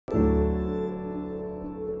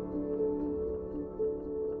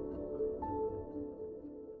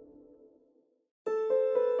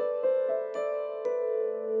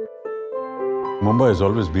Mumbai has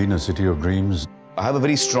always been a city of dreams. I have a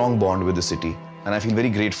very strong bond with the city, and I feel very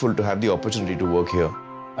grateful to have the opportunity to work here.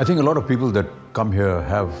 I think a lot of people that come here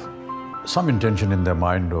have some intention in their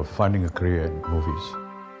mind of finding a career in movies.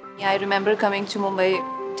 I remember coming to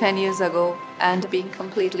Mumbai 10 years ago and being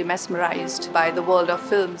completely mesmerized by the world of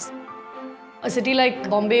films. A city like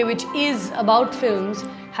Bombay, which is about films,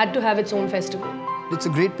 had to have its own festival. It's a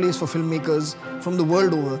great place for filmmakers from the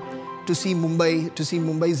world over to see Mumbai, to see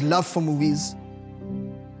Mumbai's love for movies.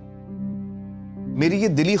 मेरी ये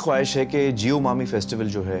दिली ख्वाहिश है कि जियो मामी festival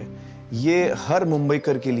जो है ये हर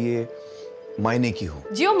मुंबईकर के लिए मायने की हो.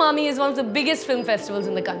 Jio MAMI is one of the biggest film festivals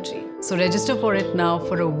in the country. So register for it now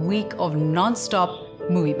for a week of non-stop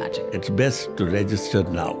movie magic. It's best to register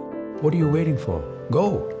now. What are you waiting for?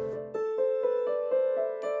 Go!